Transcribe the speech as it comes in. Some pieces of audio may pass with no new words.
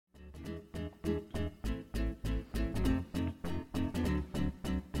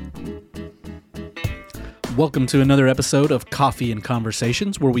Welcome to another episode of Coffee and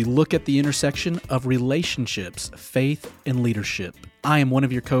Conversations, where we look at the intersection of relationships, faith, and leadership. I am one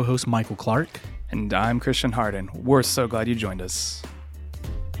of your co-hosts, Michael Clark. And I'm Christian Harden. We're so glad you joined us.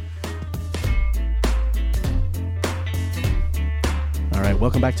 All right,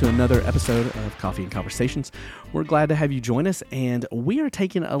 welcome back to another episode of Coffee and Conversations. We're glad to have you join us, and we are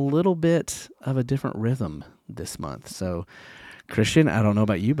taking a little bit of a different rhythm this month. So, Christian, I don't know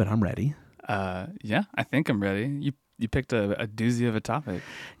about you, but I'm ready. Yeah, I think I'm ready. You picked a doozy of a topic.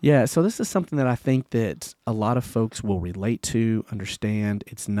 Yeah, so this is something that I think that a lot of folks will relate to, understand.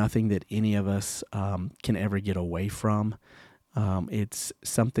 It's nothing that any of us can ever get away from. It's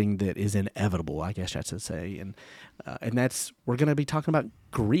something that is inevitable, I guess I should say, and that's we're going to be talking about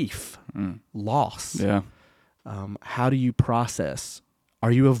grief, loss. Yeah. How do you process?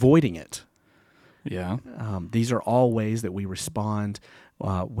 Are you avoiding it? Yeah. These are all ways that we respond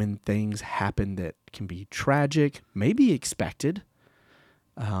when things happen that can be tragic, maybe expected,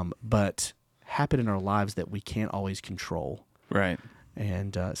 but happen in our lives that we can't always control. Right.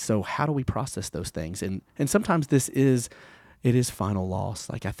 And so how do we process those things? And sometimes it is final loss.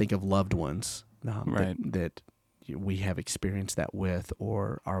 Like I think of loved ones right. that we have experienced that with,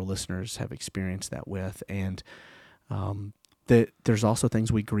 or our listeners have experienced that with. And that there's also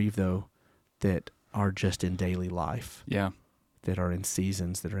things we grieve, though, that are just in daily life. Yeah. That are in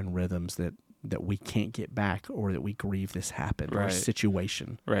seasons, that are in rhythms that we can't get back, or that we grieve this happened, or a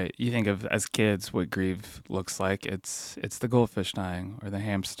situation. Right. You think of, as kids, what grief looks like. It's the goldfish dying, or the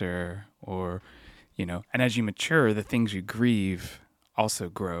hamster, or, and as you mature, the things you grieve also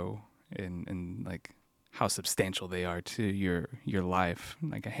grow in like how substantial they are to your life.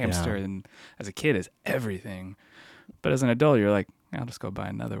 Like a hamster, and as a kid, is everything. But as an adult, you're like, I'll just go buy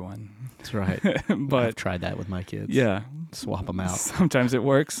another one. That's right. But I've tried that with my kids. Yeah. Swap them out. Sometimes it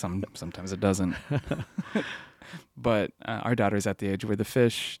works. Sometimes it doesn't. But our daughter's at the age where the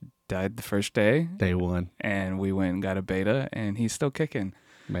fish died the first day. Day one. And we went and got a beta, and he's still kicking.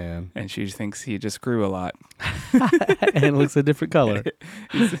 Man. And she thinks he just grew a lot. And looks a different color.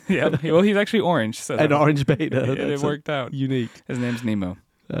 Well, he's actually orange. So an orange beta. It worked out. Unique. His name's Nemo.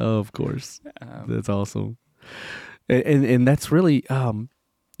 Oh, of course. That's awesome. And that's really, some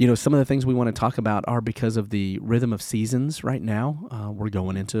of the things we want to talk about are because of the rhythm of seasons right now. We're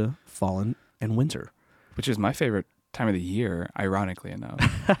going into fall and winter. Which is my favorite time of the year, ironically enough.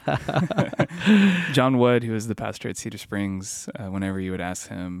 John Wood, who was the pastor at Cedar Springs, whenever you would ask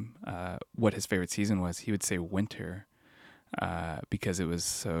him what his favorite season was, he would say winter because it was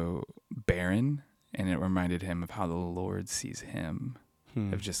so barren, and it reminded him of how the Lord sees him,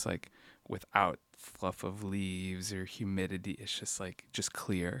 of just like without fluff of leaves or humidity. It's just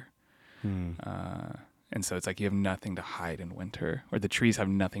clear. And so it's like you have nothing to hide in winter, or the trees have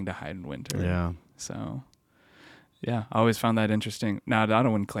nothing to hide in winter. Yeah. So, yeah, I always found that interesting. Now, I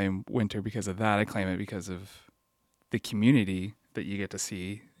don't claim winter because of that. I claim it because of the community that you get to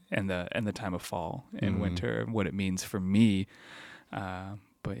see and the time of fall and winter and what it means for me.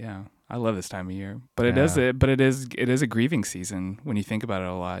 But yeah, I love this time of year. But it is a grieving season when you think about it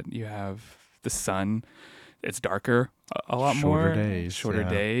a lot. You have the sun, it's darker a lot more. Shorter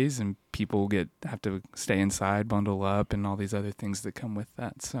days, and people have to stay inside, bundle up, and all these other things that come with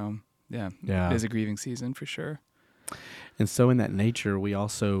that. So, yeah. It is a grieving season for sure. And so in that nature, we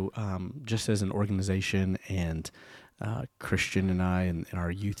also, just as an organization, and Christian and I and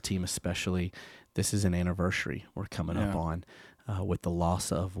our youth team especially, this is an anniversary we're coming up on with the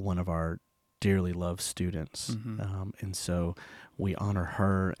loss of one of our dearly loved students. And so we honor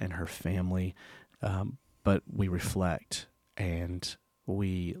her and her family, but we reflect and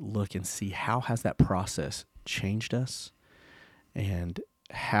we look and see how has that process changed us, and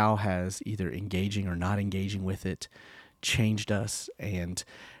how has either engaging or not engaging with it changed us, and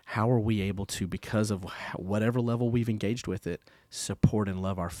how are we able to, because of whatever level we've engaged with it, support and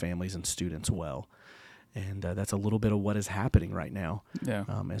love our families and students well. And that's a little bit of what is happening right now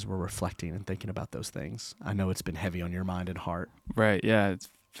as we're reflecting and thinking about those things. I know it's been heavy on your mind and heart. Right, yeah. It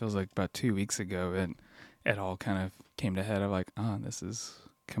feels like about 2 weeks ago it all kind of came to head of like, this is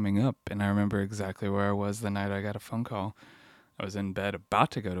coming up. And I remember exactly where I was the night I got a phone call. I was in bed, about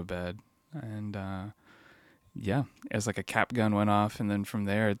to go to bed, and it was like a cap gun went off, and then from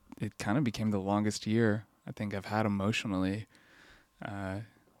there, it kind of became the longest year I think I've had emotionally.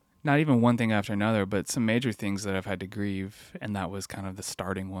 Not even one thing after another, but some major things that I've had to grieve, and that was kind of the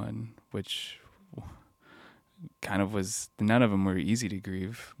starting one, which kind of was, none of them were easy to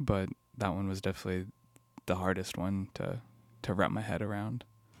grieve, but that one was definitely the hardest one to wrap my head around.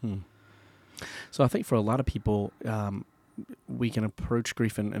 So I think for a lot of people, we can approach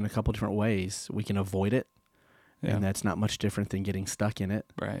grief in a couple different ways. We can avoid it, Yeah. And that's not much different than getting stuck in it.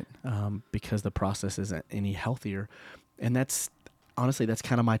 Right. Because the process isn't any healthier. And that's honestly, that's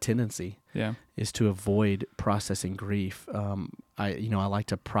kind of my tendency. Yeah. Is to avoid processing grief. I like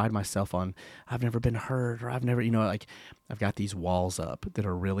to pride myself on, I've never been hurt, or I've never, like I've got these walls up that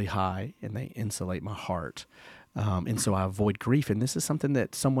are really high and they insulate my heart. And so I avoid grief. And this is something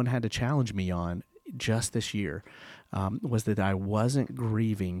that someone had to challenge me on just this year, was that I wasn't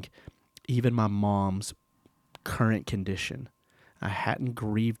grieving even my mom's current condition. I hadn't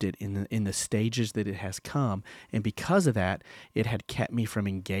grieved it in the stages that it has come. And because of that, it had kept me from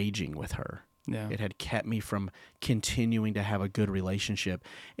engaging with her. Yeah. It had kept me from continuing to have a good relationship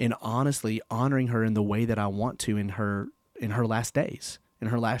and honestly honoring her in the way that I want to in her last days, in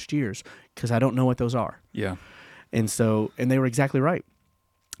her last years, because I don't know what those are. Yeah. And they were exactly right.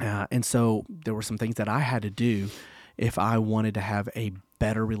 And so there were some things that I had to do if I wanted to have a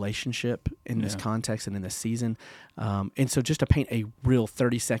better relationship in this context and in this season. And so just to paint a real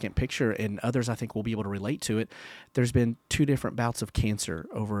 30-second picture, and others I think will be able to relate to it, there's been 2 different bouts of cancer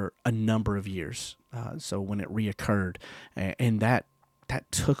over a number of years. So when it reoccurred, and that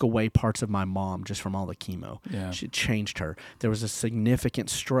took away parts of my mom just from all the chemo. Yeah. It changed her. There was a significant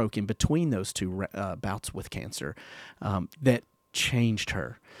stroke in between those 2 bouts with cancer that changed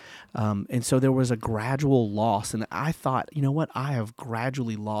her. And so there was a gradual loss. And I thought, you know what? I have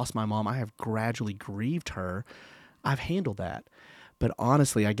gradually lost my mom. I have gradually grieved her. I've handled that. But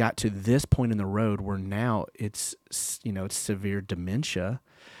honestly, I got to this point in the road where now it's severe dementia,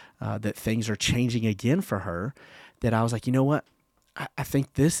 that things are changing again for her, that I was like, you know what? I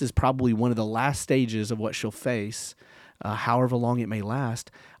think this is probably one of the last stages of what she'll face, however long it may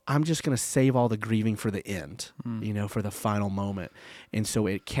last. I'm just going to save all the grieving for the end, for the final moment. And so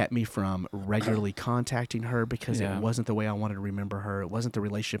it kept me from regularly contacting her because it wasn't the way I wanted to remember her. It wasn't the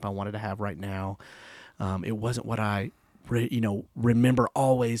relationship I wanted to have right now. It wasn't what I, remember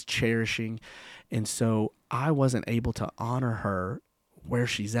always cherishing. And so I wasn't able to honor her where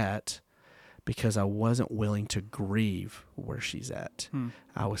she's at because I wasn't willing to grieve where she's at.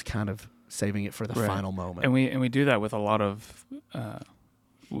 I was kind of saving it for the final moment. And we do that with a lot of,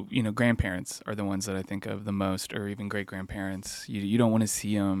 grandparents are the ones that I think of the most, or even great grandparents. You don't want to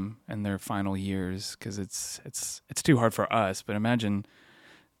see them in their final years because it's too hard for us. But imagine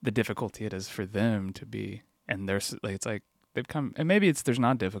the difficulty it is for them to be, and there's like, it's like they've come, and maybe there's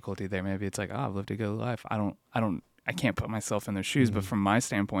not difficulty there. Maybe it's like, I've lived a good life. I can't put myself in their shoes. But from my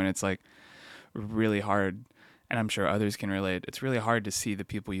standpoint, it's like really hard, and I'm sure others can relate. It's really hard to see the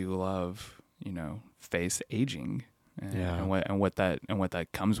people you love, face aging, and what that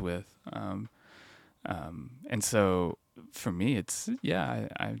comes with. And so for me, it's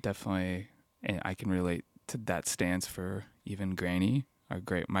I definitely, I can relate to that stance for even Granny,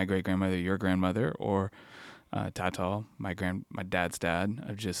 my great grandmother, your grandmother, or Tata, my dad's dad,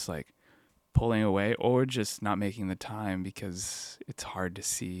 of just like pulling away or just not making the time because it's hard to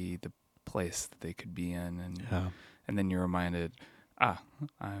see the place that they could be in, and then you're reminded, I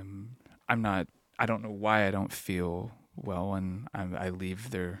don't know why I don't feel well when I leave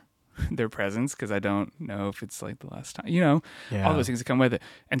their presence, because I don't know if it's like the last time, all those things that come with it.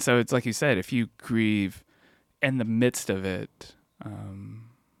 And so it's like you said, if you grieve in the midst of it,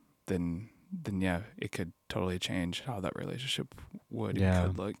 then it could totally change how that relationship would and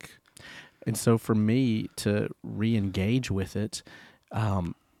could look. And so for me to re-engage with it,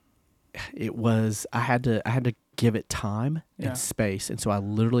 it was, I had to give it time and space. And so I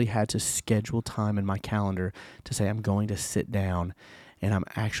literally had to schedule time in my calendar to say, I'm going to sit down and I'm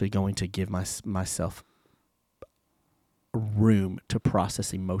actually going to give myself room to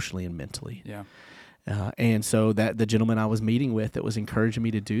process emotionally and mentally. Yeah. And so that the gentleman I was meeting with that was encouraging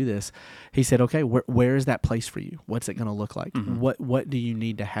me to do this, he said, okay, where is that place for you? What's it going to look like? Mm-hmm. What do you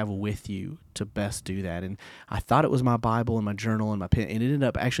need to have with you to best do that? And I thought it was my Bible and my journal and my pen. And it ended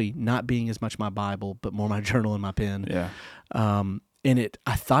up actually not being as much my Bible, but more my journal and my pen. Yeah.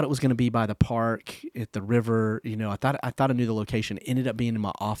 I thought it was going to be by the park, at the river. I thought I knew the location. It ended up being in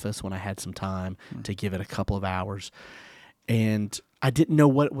my office when I had some time to give it a couple of hours. And I didn't know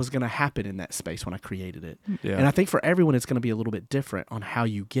what was going to happen in that space when I created it. Yeah. And I think for everyone, it's going to be a little bit different on how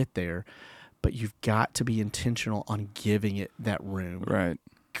you get there, but you've got to be intentional on giving it that room, right?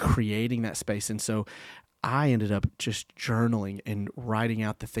 Creating that space. And so I ended up just journaling and writing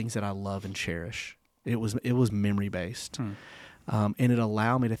out the things that I love and cherish. It was memory based. And it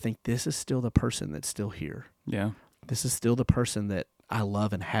allowed me to think, this is still the person that's still here. Yeah. This is still the person that I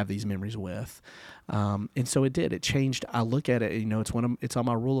love and have these memories with. And so it did. It changed. I look at it, it's on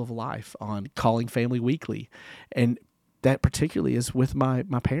my rule of life on calling family weekly. And that particularly is with my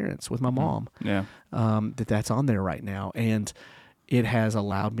parents, with my mom. Yeah. That's on there right now, and it has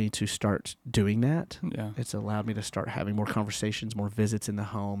allowed me to start doing that. Yeah. It's allowed me to start having more conversations, more visits in the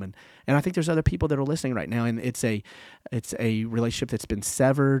home, and I think there's other people that are listening right now, and it's a relationship that's been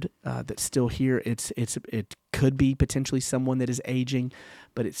severed, that's still here. It could be potentially someone that is aging,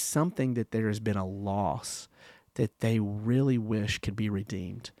 but it's something that there has been a loss that they really wish could be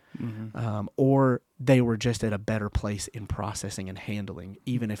redeemed. Mm-hmm. Or they were just at a better place in processing and handling,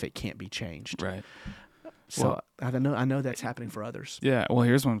 even if it can't be changed. Right. So I know that's happening for others. Yeah. Well,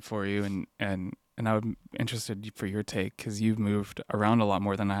 here's one for you, and I would be interested for your take, because you've moved around a lot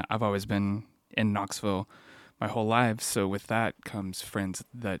more than I've always been in Knoxville my whole life. So with that comes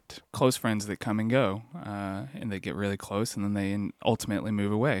close friends that come and go, and they get really close, and then they ultimately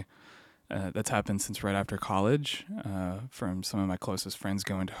move away. That's happened since right after college, from some of my closest friends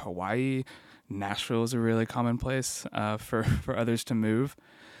going to Hawaii. Nashville is a really common place for others to move.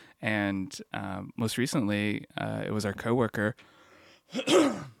 And most recently, it was our coworker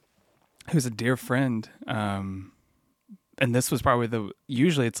who's a dear friend. And this was probably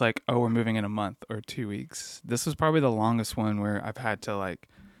usually it's like, oh, we're moving in a month or 2 weeks. This was probably the longest one where I've had to like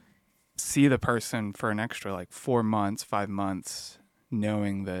see the person for an extra like 4 months, 5 months,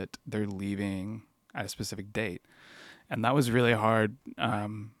 knowing that they're leaving at a specific date. And that was really hard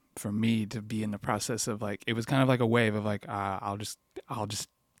for me to be in the process of like, it was kind of like a wave of like, I'll just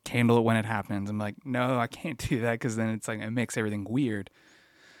handle it when it happens. I'm like, no, I can't do that, because then it's like, it makes everything weird.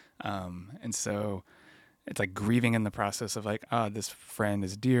 And so it's like grieving in the process of like, this friend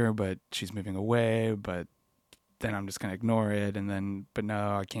is dear, but she's moving away, but then I'm just going to ignore it. And then, but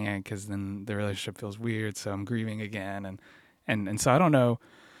no, I can't, because then the relationship feels weird. So I'm grieving again. And so I don't know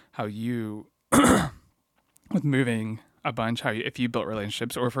how you, with moving a bunch, if you built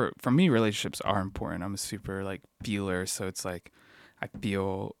relationships, or for me, relationships are important. I'm a super like feeler. So it's like, I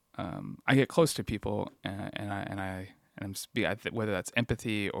feel, I get close to people, whether that's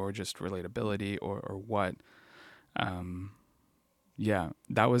empathy or just relatability or what. Yeah,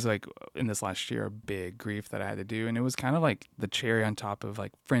 that was like in this last year, a big grief that I had to do. And it was kind of like the cherry on top of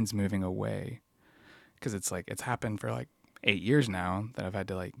like friends moving away. 'Cause it's like, it's happened for like 8 years now that I've had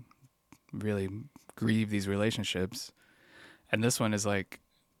to like really grieve these relationships. And this one's like,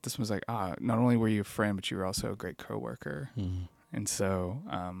 not only were you a friend, but you were also a great coworker. Mm-hmm. And so,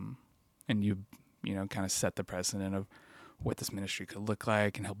 and you kind of set the precedent of what this ministry could look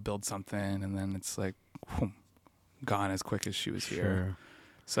like and help build something. And then it's like, whoom, gone as quick as she was here. Sure.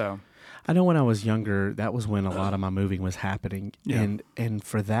 So I know when I was younger, that was when a lot of my moving was happening. Yeah. And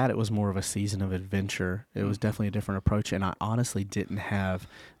for that, it was more of a season of adventure. It was definitely a different approach. And I honestly didn't have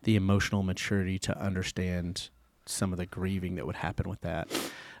the emotional maturity to understand some of the grieving that would happen with that.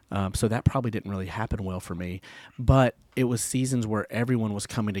 So that probably didn't really happen well for me. But it was seasons where everyone was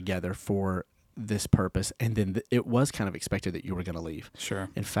coming together for this purpose, and then it was kind of expected that you were going to leave. Sure.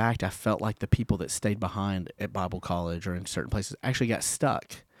 In fact, I felt like the people that stayed behind at Bible college or in certain places actually got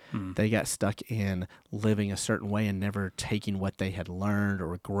stuck. They got stuck in living a certain way and never taking what they had learned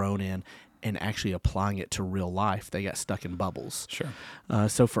or grown in and actually applying it to real life. They got stuck in bubbles. Sure.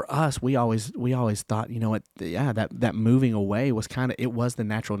 So for us, we always thought, you know what, that moving away was it was the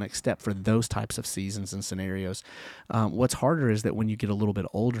natural next step for those types of seasons and scenarios. What's harder is that when you get a little bit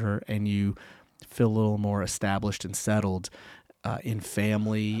older and you feel a little more established and settled in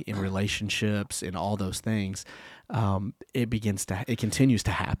family, in relationships, in all those things, it continues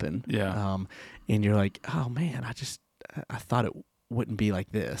to happen. Yeah. And you're like, oh man, I thought it wouldn't be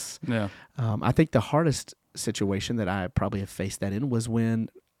like this. Yeah. I think the hardest situation that I probably have faced that in was when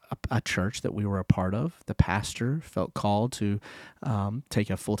a church that we were a part of, the pastor felt called to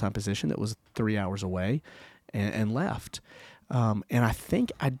take a full-time position that was 3 hours away and left. And I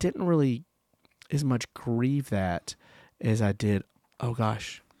think I didn't really as much grieve that as I did, oh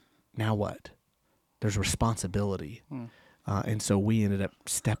gosh, now what? There's responsibility. And so we ended up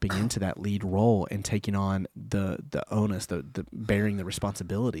stepping into that lead role and taking on the onus, the bearing the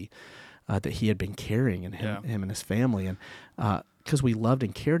responsibility that he had been carrying, and him and his family, and because we loved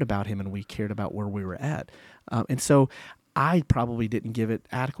and cared about him, and we cared about where we were at, and so I probably didn't give it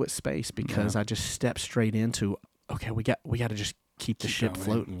adequate space because I just stepped straight into, okay, we got to just keep the ship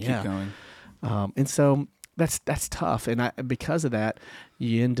floating, Keep going. And so that's tough, and because of that,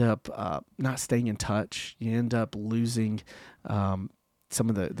 you end up not staying in touch. You end up losing some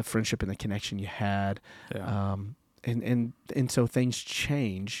of the friendship and the connection you had. Yeah. And so things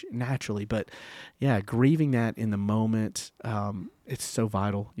change naturally, but yeah, grieving that in the moment, it's so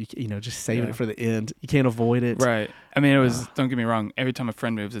vital. You know, just saving it for the end. You can't avoid it. Right. I mean, it was, don't get me wrong, every time a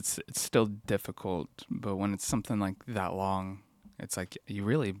friend moves, it's still difficult, but when it's something like that long, it's like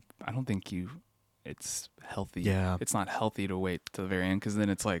I don't think it's healthy. Yeah. It's not healthy to wait till the very end, because then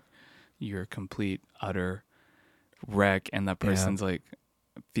it's like you're a complete, utter wreck, and that person's like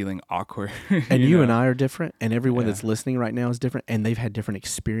feeling awkward. And you and I are different, and everyone that's listening right now is different, and they've had different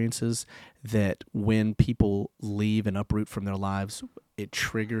experiences that when people leave and uproot from their lives, it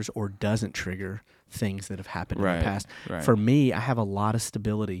triggers or doesn't trigger things that have happened in the past. Right. For me, I have a lot of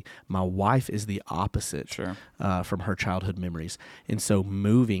stability. My wife is the opposite from her childhood memories. And so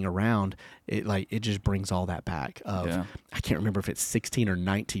moving around, it just brings all that back. I can't remember if it's 16 or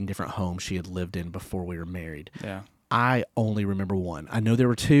 19 different homes she had lived in before we were married. Yeah. I only remember one. I know there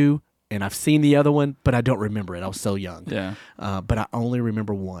were two, and I've seen the other one, but I don't remember it. I was so young. Yeah. But I only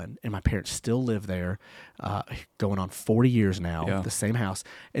remember one, and my parents still live there, going on 40 years now, the same house.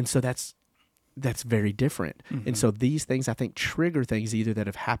 And so that's very different. Mm-hmm. And so these things, I think, trigger things either that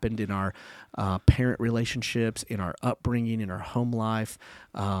have happened in our parent relationships, in our upbringing, in our home life,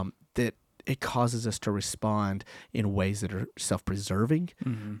 that it causes us to respond in ways that are self-preserving,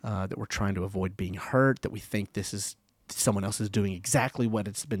 that we're trying to avoid being hurt, that we think this is someone else is doing exactly what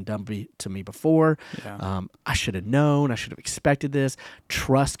it's been done to me before. Yeah. I should have known. I should have expected this.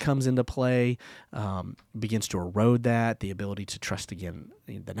 Trust comes into play, begins to erode that, the ability to trust again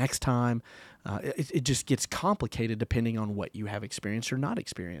the next time. It just gets complicated depending on what you have experienced or not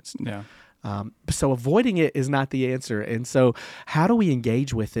experienced. Yeah. So avoiding it is not the answer. And so how do we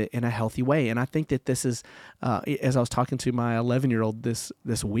engage with it in a healthy way? And I think that this is, as I was talking to my 11-year-old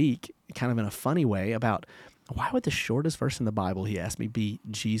this week, kind of in a funny way, about why would the shortest verse in the Bible, he asked me, be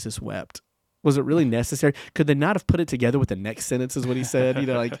Jesus wept? Was it really necessary? Could they not have put it together with the next sentence is what he said?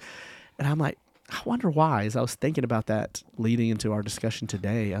 And I'm like, I wonder why. As I was thinking about that leading into our discussion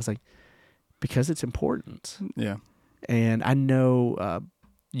today, I was like, because it's important. Yeah. And I know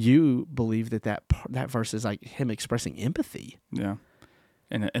you believe that verse is like him expressing empathy. Yeah.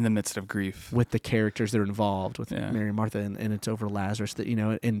 In the midst of grief. With the characters that are involved, with Mary and Martha, and it's over Lazarus, that,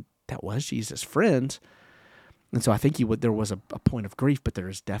 and that was Jesus' friend. And so I think there was a point of grief, but there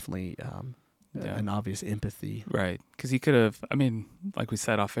is definitely an obvious empathy. Right. Because he could have, I mean, like we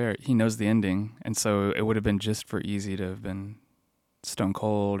said off air, he knows the ending. And so it would have been just for easy to have been stone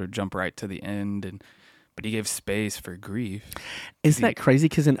cold or jump right to the end. But he gave space for grief. Isn't that crazy?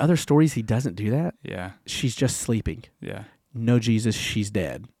 Because in other stories, he doesn't do that. Yeah. She's just sleeping. Yeah. No, Jesus, she's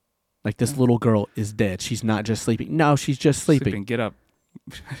dead. Like, this little girl is dead. She's not just sleeping. No, she's just sleeping. Get up.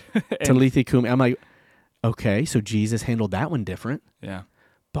 Talitha Kumi. I'm like, okay, so Jesus handled that one different. Yeah.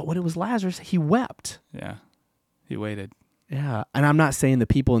 But when it was Lazarus, he wept. Yeah. He waited. Yeah. And I'm not saying the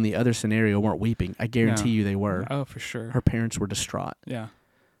people in the other scenario weren't weeping. I guarantee you they were. Oh, for sure. Her parents were distraught. Yeah.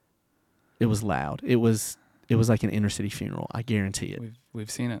 It was loud. It was like an inner city funeral. I guarantee it.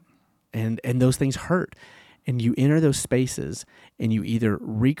 We've seen it. And those things hurt. And you enter those spaces and you either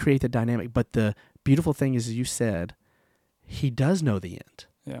recreate the dynamic, but the beautiful thing is, as you said, he does know the end.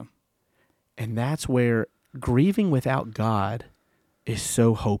 Yeah. And that's where grieving without God is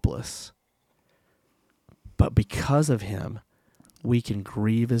so hopeless. But because of him, we can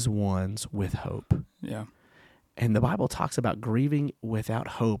grieve as ones with hope. Yeah. And the Bible talks about grieving without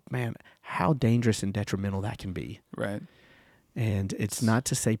hope. Man, how dangerous and detrimental that can be. Right. And it's not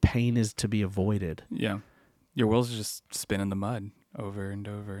to say pain is to be avoided. Yeah. Your wheels just spin in the mud over and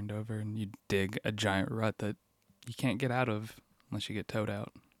over and over, and you dig a giant rut that you can't get out of unless you get towed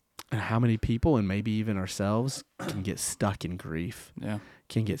out. And how many people, and maybe even ourselves, can get stuck in grief? Yeah.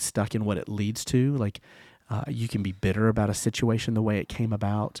 Can get stuck in what it leads to. Like, you can be bitter about a situation the way it came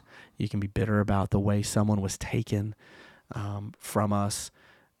about. You can be bitter about the way someone was taken from us.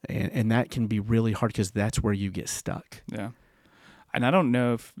 And that can be really hard because that's where you get stuck. Yeah. And I don't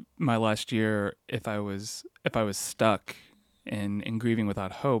know if my last year, if I was stuck in grieving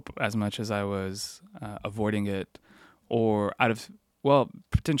without hope as much as I was avoiding it, or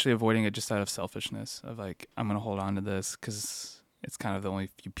potentially avoiding it just out of selfishness of like, I'm going to hold on to this because it's kind of the only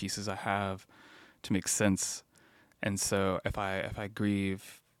few pieces I have to make sense. And so if I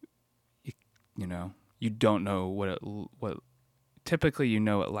grieve, you don't know what typically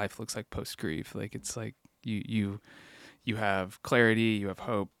what life looks like post grief. Like, it's like you have clarity, you have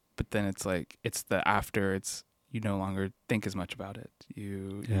hope, but then it's like, it's the after, it's, you no longer think as much about it.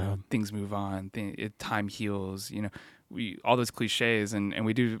 You know, things move on, time heals, all those cliches, and I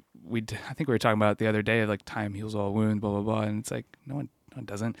think we were talking about it the other day, like time heals all wounds, blah, blah, blah. And it's like, no one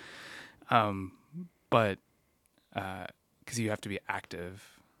doesn't. But because you have to be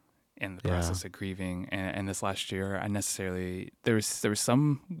active in the process of grieving. And this last year, there was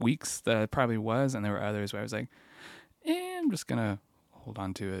some weeks that I probably was, and there were others where I was like, I'm just gonna hold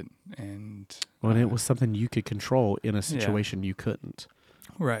on to it. And when it was something you could control in a situation you couldn't.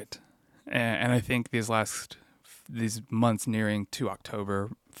 Right. And I think these months nearing to October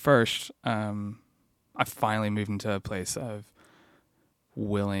 1st, I finally moved into a place of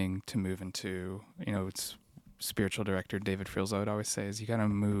willing to move into, it's spiritual director David Frielzo would always say is you got to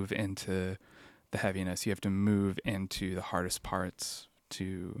move into the heaviness. You have to move into the hardest parts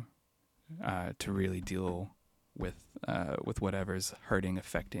to really deal with whatever's hurting,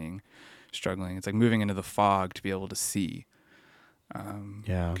 affecting, struggling. It's like moving into the fog to be able to see.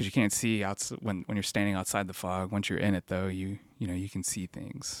 Because you can't see when you're standing outside the fog. Once you're in it, though, you can see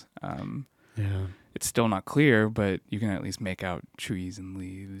things. It's still not clear, but you can at least make out trees and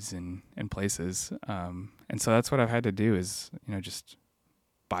leaves and places. And so that's what I've had to do is just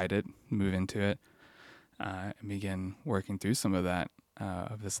bite it, move into it, and begin working through some of that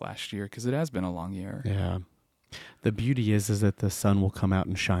of this last year, because it has been a long year. Yeah. The beauty is that the sun will come out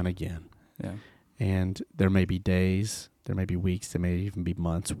and shine again. Yeah. And there may be days, there may be weeks, there may even be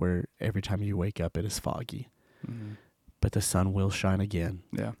months where every time you wake up it is foggy. Mm-hmm. But the sun will shine again.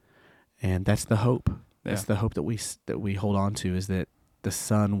 Yeah. And that's the hope. That's the hope that we hold on to, is that the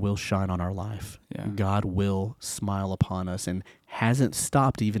sun will shine on our life. Yeah. God will smile upon us and hasn't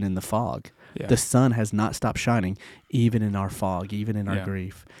stopped even in the fog. Yeah. The sun has not stopped shining even in our fog, even in our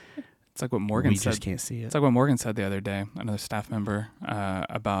grief. It's like what Morgan said. We just can't see it. It's like what Morgan said the other day, another staff member,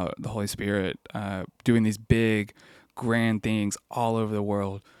 about the Holy Spirit doing these big, grand things all over the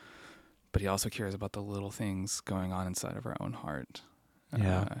world, but he also cares about the little things going on inside of our own heart.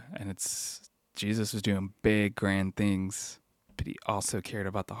 And Jesus was doing big, grand things, but he also cared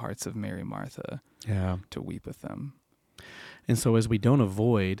about the hearts of Mary and Martha to weep with them. And so as we don't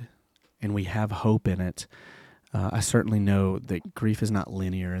avoid and we have hope in it, I certainly know that grief is not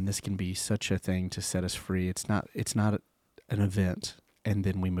linear, and this can be such a thing to set us free. It's not an event and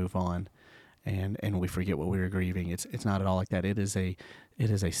then we move on and we forget what we were grieving. It's not at all like that. It is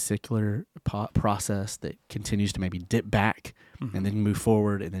a secular process that continues to maybe dip back and then move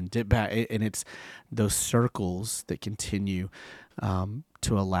forward and then dip back. And it's those circles that continue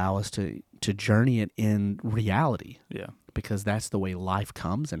to allow us to journey it in reality. Yeah. Because that's the way life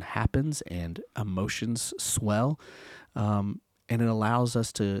comes and happens, and emotions swell. And it allows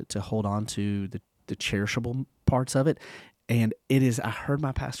us to hold on to the cherishable parts of it. And I heard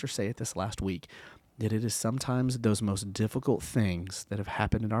my pastor say it this last week, that it is sometimes those most difficult things that have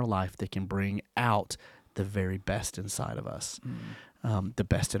happened in our life that can bring out the very best inside of us, the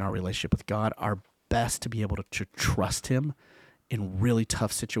best in our relationship with God, our best to be able to trust Him in really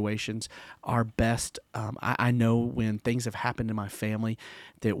tough situations, our best. I know when things have happened in my family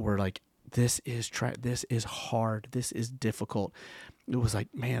that were like, this is hard, this is difficult. It was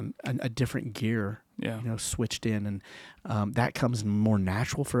like, man, a different gear, switched in, and that comes more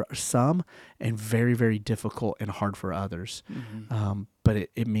natural for some and very, very difficult and hard for others. Mm-hmm. But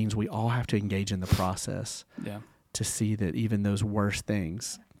it means we all have to engage in the process to see that even those worst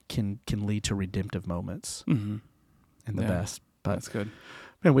things can lead to redemptive moments and the best. But that's good.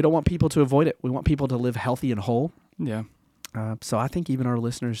 Man, we don't want people to avoid it. We want people to live healthy and whole. Yeah. So I think even our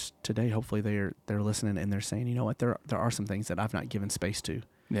listeners today, hopefully they're listening and they're saying, you know what, there are some things that I've not given space to.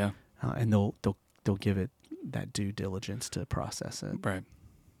 Yeah. And they'll give it that due diligence to process it. Right.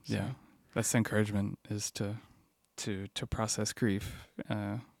 So. Yeah. That's the encouragement, is to process grief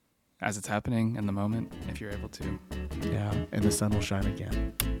as it's happening in the moment, if you're able to. Yeah. And the sun will shine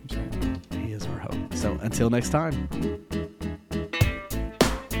again. He is our hope. So until next time.